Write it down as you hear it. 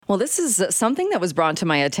Well, this is something that was brought to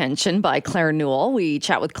my attention by Claire Newell. We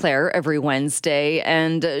chat with Claire every Wednesday,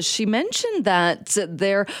 and she mentioned that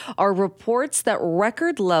there are reports that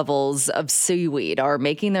record levels of seaweed are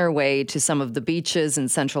making their way to some of the beaches in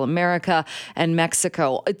Central America and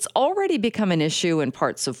Mexico. It's already become an issue in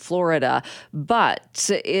parts of Florida, but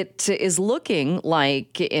it is looking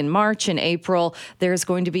like in March and April, there's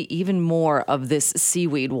going to be even more of this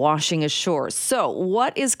seaweed washing ashore. So,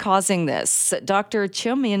 what is causing this? Dr.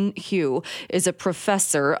 Chuanmin is a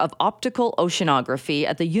professor of optical oceanography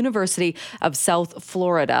at the University of South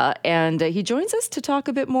Florida, and he joins us to talk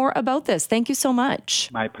a bit more about this. Thank you so much.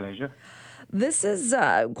 My pleasure. This is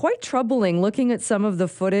quite troubling, looking at some of the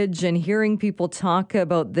footage and hearing people talk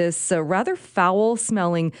about this rather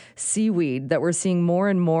foul-smelling seaweed that we're seeing more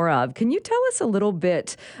and more of. Can you tell us a little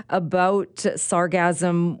bit about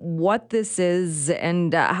sargassum, what this is,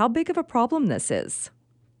 and how big of a problem this is?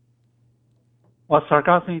 Well,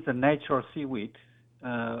 sargassum is a natural seaweed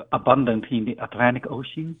abundant in the Atlantic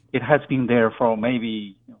Ocean. It has been there for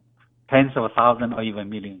maybe tens of thousands or even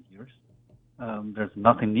million years. There's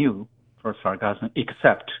nothing new for sargassum,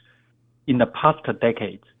 except in the past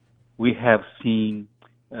decades, we have seen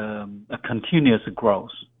a continuous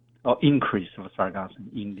growth or increase of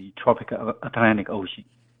sargassum in the tropical Atlantic Ocean.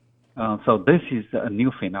 So this is a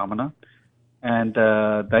new phenomenon. And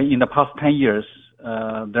in the past 10 years,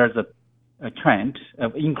 there's a trend,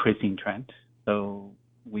 of increasing trend. So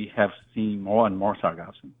we have seen more and more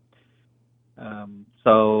sargassum.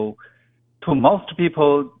 So to most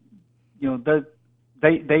people,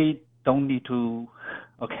 they don't need to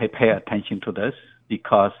pay attention to this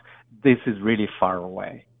because this is really far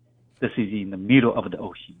away. This is in the middle of the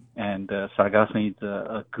ocean, and sargassum is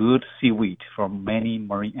a good seaweed for many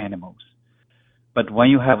marine animals. But when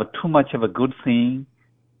you have too much of a good thing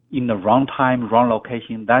in the wrong time, wrong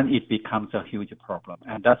location, then it becomes a huge problem.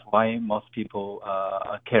 And that's why most people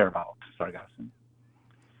care about sargassum.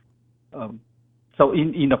 So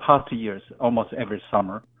in the past years, almost every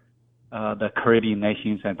summer, the Caribbean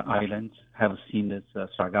nations and islands have seen this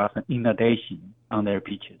sargassum inundation on their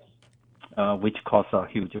beaches, which causes a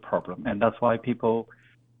huge problem. And that's why people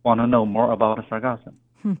want to know more about the sargassum.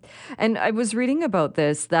 And I was reading about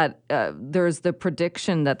this, that there's the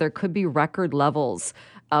prediction that there could be record levels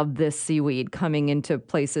of this seaweed coming into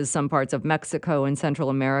places, some parts of Mexico and Central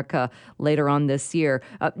America later on this year.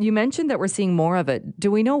 You mentioned that we're seeing more of it. Do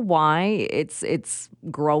we know why it's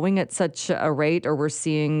growing at such a rate, or we're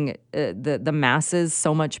seeing the masses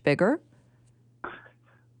so much bigger?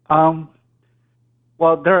 Well,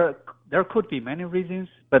 there could be many reasons,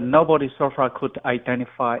 but nobody so far could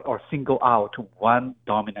identify or single out one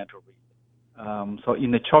dominant reason. So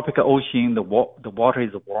in the tropical ocean, the water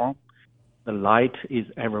is warm. The light is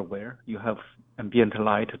everywhere. You have ambient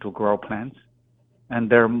light to grow plants. And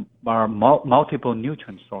there are multiple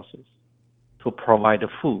nutrient sources to provide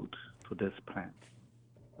food to this plant.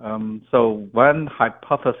 So one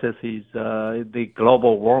hypothesis is the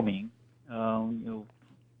global warming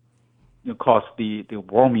cause the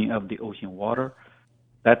warming of the ocean water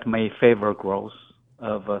that may favor growth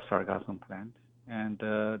of a sargassum plant. And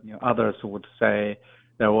others would say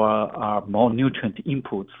there are more nutrient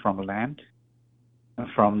inputs from land,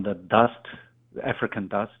 from the dust, the African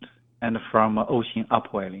dust, and from ocean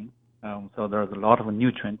upwelling. So there's a lot of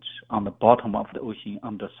nutrients on the bottom of the ocean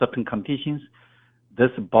under certain conditions. This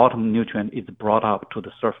bottom nutrient is brought up to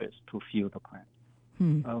the surface to fuel the plant.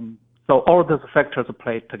 So all those factors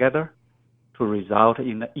play together to result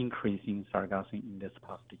in an increase in sargassum in this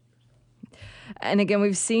past year. And again,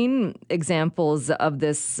 we've seen examples of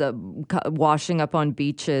this washing up on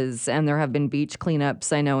beaches, and there have been beach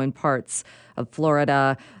cleanups, I know, in parts of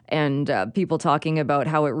Florida, and people talking about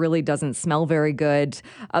how it really doesn't smell very good.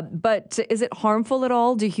 But is it harmful at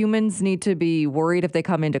all? Do humans need to be worried if they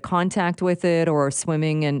come into contact with it or are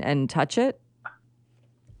swimming and touch it?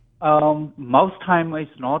 Most time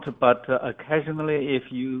it's not, but occasionally if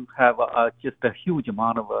you have just a huge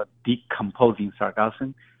amount of decomposing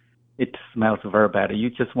sargassum, it smells very bad. You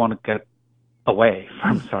just want to get away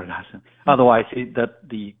from sargassum. Otherwise,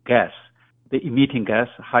 the gas, the emitting gas,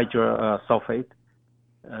 hydrosulfate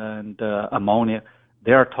and ammonia,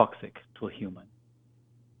 they are toxic to a human.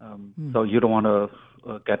 So you don't want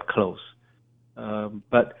to get close.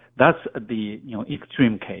 But that's the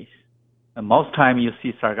extreme case. And most time you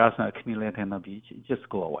see sargassum accumulate on the beach, it just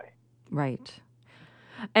go away. Right.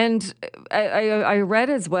 And I read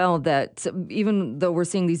as well that even though we're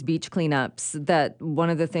seeing these beach cleanups, that one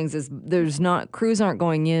of the things is crews aren't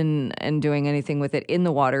going in and doing anything with it in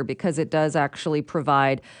the water because it does actually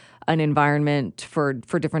provide an environment for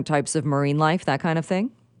different types of marine life, that kind of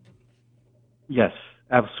thing? Yes,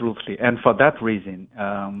 Absolutely. And for that reason,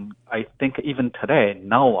 I think even today,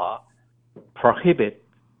 NOAA prohibit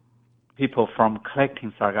people from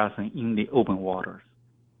collecting sargassum in the open waters.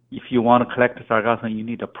 If you want to collect sargassum, you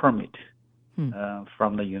need a permit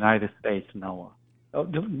from the United States NOAA,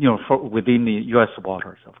 within the U.S.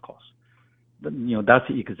 waters, of course. That's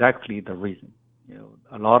exactly the reason.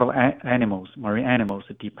 A lot of marine animals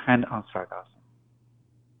depend on sargassum.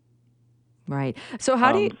 Right. So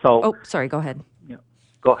how do you? Sorry. Go ahead.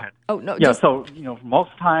 Go ahead. Oh no. Yeah. So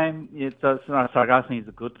most time sargassum is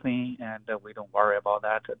a good thing, and we don't worry about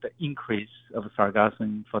that. The increase of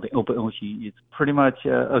sargassum for the open ocean is pretty much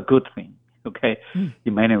a good thing. Okay,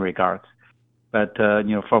 in many regards. But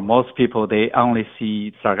for most people, they only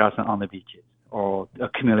see sargassum on the beaches or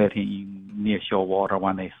accumulating in near-shore water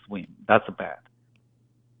when they swim. That's bad.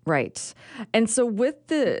 Right. And so with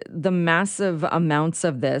the massive amounts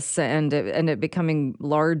of this and it becoming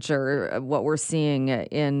larger, what we're seeing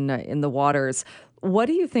in the waters, what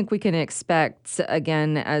do you think we can expect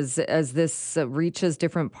again as this reaches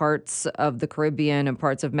different parts of the Caribbean and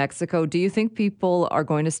parts of Mexico? Do you think people are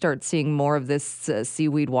going to start seeing more of this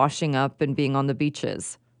seaweed washing up and being on the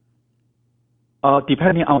beaches?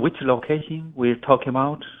 Depending on which location we're talking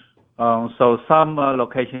about. So some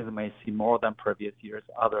locations may see more than previous years,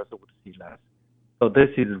 others would see less. So this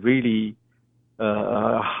is really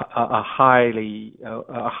a high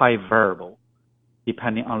variable,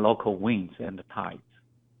 depending on local winds and the tides.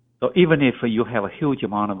 So even if you have a huge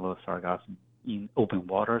amount of sargassum in open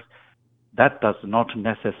waters, that does not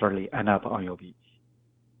necessarily end up on your beach.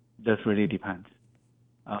 This really depends.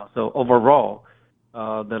 So overall,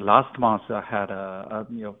 the last month had a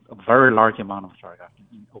very large amount of sargassum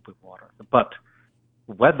in open water. But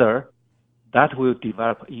whether that will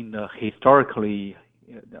develop in the historically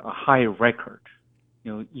high record,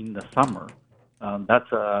 in the summer, that's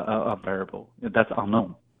a variable. That's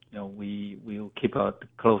unknown. We will keep a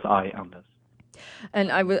close eye on this. And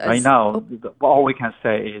right now, all we can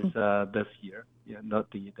say is this year, not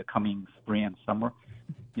the coming spring and summer,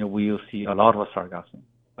 we will see a lot of sargassum.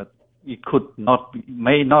 It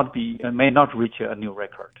may not reach a new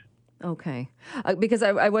record. Okay. Because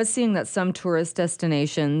I was seeing that some tourist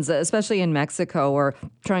destinations, especially in Mexico, are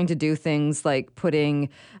trying to do things like putting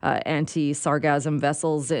anti-sargassum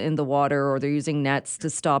vessels in the water, or they're using nets to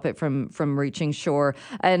stop it from reaching shore.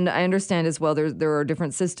 And I understand as well there are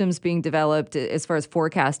different systems being developed as far as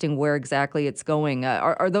forecasting where exactly it's going.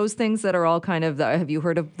 Are those things that are all kind of, have you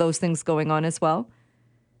heard of those things going on as well?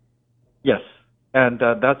 Yes. And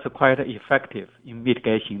that's quite effective in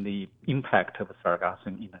mitigating the impact of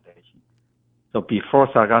sargassum inundation. So before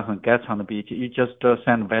sargassum gets on the beach, you just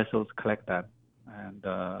send vessels, collect that, and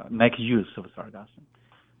make use of sargassum.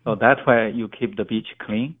 So that way you keep the beach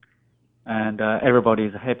clean, and everybody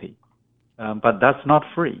is happy. But that's not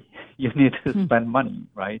free. You need to spend money,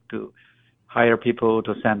 right, to hire people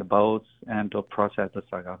to send boats and to process the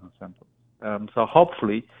sargassum samples. So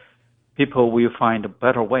hopefully, people will find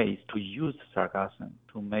better ways to use sargassum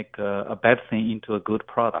to make a bad thing into a good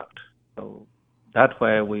product. So that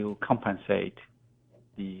way we will compensate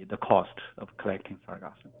the cost of collecting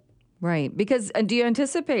sargassum. Right. Because do you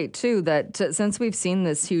anticipate, too, that since we've seen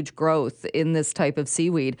this huge growth in this type of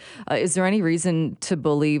seaweed, is there any reason to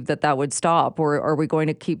believe that would stop? Or are we going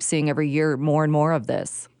to keep seeing every year more and more of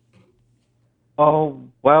this? Oh,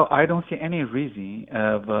 well, I don't see any reason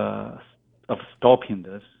of stopping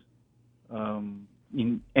this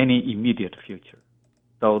in any immediate future.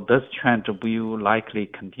 So this trend will likely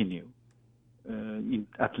continue in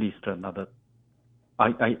at least another,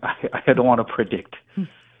 I don't want to predict,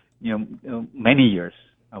 many years,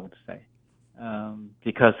 I would say,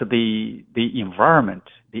 because the environment,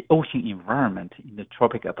 the ocean environment in the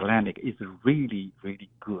tropic Atlantic is really, really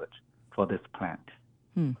good for this plant.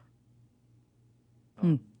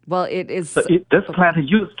 Well, it is. So this plant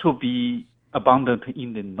used to be abundant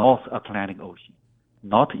in the North Atlantic Ocean,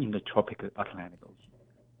 not in the tropical Atlantic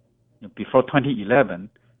Ocean. Before 2011,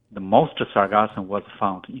 the most sargassum was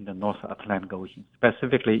found in the North Atlantic Ocean,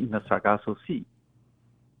 specifically in the Sargassum Sea.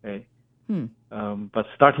 Okay? But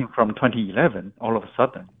starting from 2011, all of a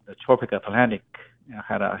sudden, the tropical Atlantic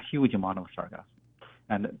had a huge amount of sargassum,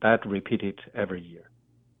 and that repeated every year.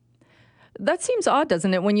 That seems odd,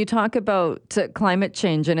 doesn't it? When you talk about climate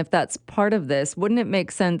change, and if that's part of this, wouldn't it make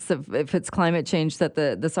sense if it's climate change that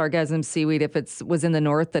the Sargassum seaweed, if it was in the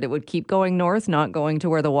north, that it would keep going north, not going to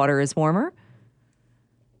where the water is warmer?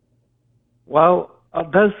 Well,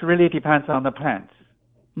 this really depends on the plants.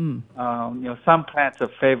 Some plants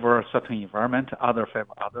favor a certain environment, others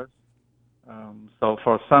favor others. So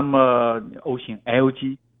for some ocean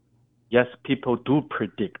algae, yes, people do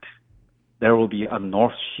predict there will be a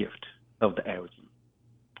north shift of the algae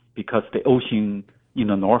because the ocean in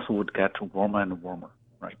the north would get warmer and warmer,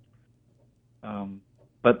 right?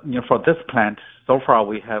 But for this plant, so far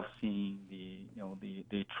we have seen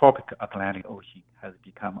the tropical Atlantic Ocean has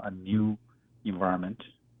become a new environment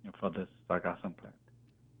for this sargassum plant.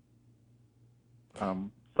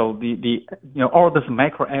 So all this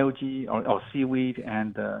macroalgae or seaweed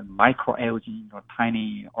and microalgae,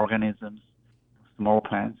 tiny organisms, small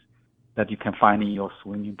plants that you can find in your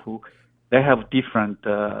swimming pool, they have different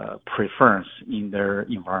preference in their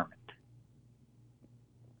environment.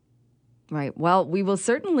 Right. Well, we will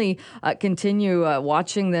certainly continue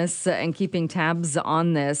watching this and keeping tabs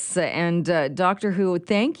on this. And Dr. Hu,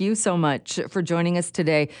 thank you so much for joining us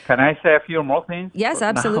today. Can I say a few more things? Yes,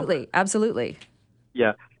 absolutely. Now? Absolutely.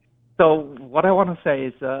 Yeah. So what I want to say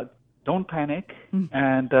is don't panic.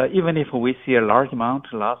 And even if we see a large amount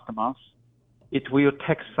last month, it will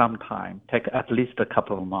take some time, take at least a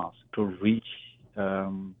couple of months to reach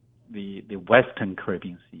the Western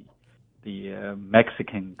Caribbean Sea, the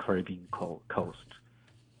Mexican Caribbean coast.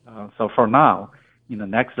 So for now, in the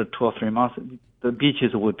next 2 or 3 months, the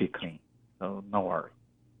beaches will be clean. So no worry.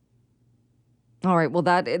 All right. Well,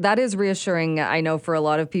 that is reassuring, I know, for a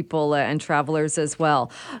lot of people and travelers as well.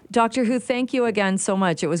 Dr. Hu, thank you again so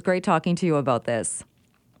much. It was great talking to you about this.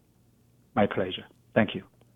 My pleasure. Thank you.